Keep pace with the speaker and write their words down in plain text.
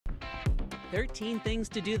13 Things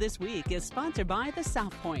to Do This Week is sponsored by the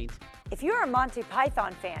South Point. If you're a Monty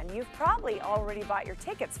Python fan, you've probably already bought your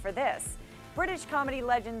tickets for this. British comedy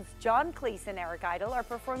legends John Cleese and Eric Idle are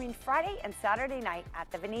performing Friday and Saturday night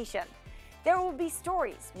at the Venetian. There will be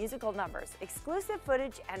stories, musical numbers, exclusive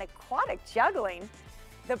footage, and aquatic juggling.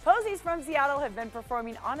 The Posies from Seattle have been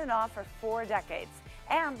performing on and off for 4 decades,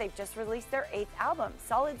 and they've just released their 8th album,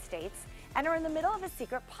 Solid States, and are in the middle of a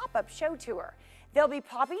secret pop-up show tour. They'll be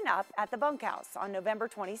popping up at the Bunkhouse on November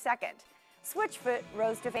 22nd. Switchfoot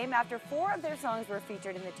rose to fame after 4 of their songs were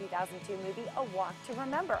featured in the 2002 movie A Walk to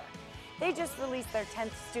Remember. They just released their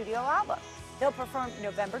 10th studio album. They'll perform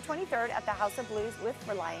November 23rd at the House of Blues with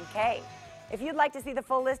Relient K. If you'd like to see the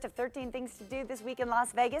full list of 13 things to do this week in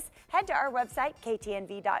Las Vegas, head to our website,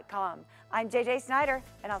 ktnv.com. I'm JJ Snyder,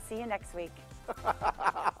 and I'll see you next week.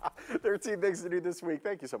 13 things to do this week.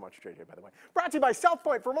 Thank you so much, JJ, by the way. Brought to you by South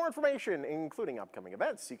Point. For more information, including upcoming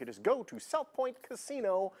events, you can just go to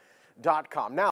southpointcasino.com. Now,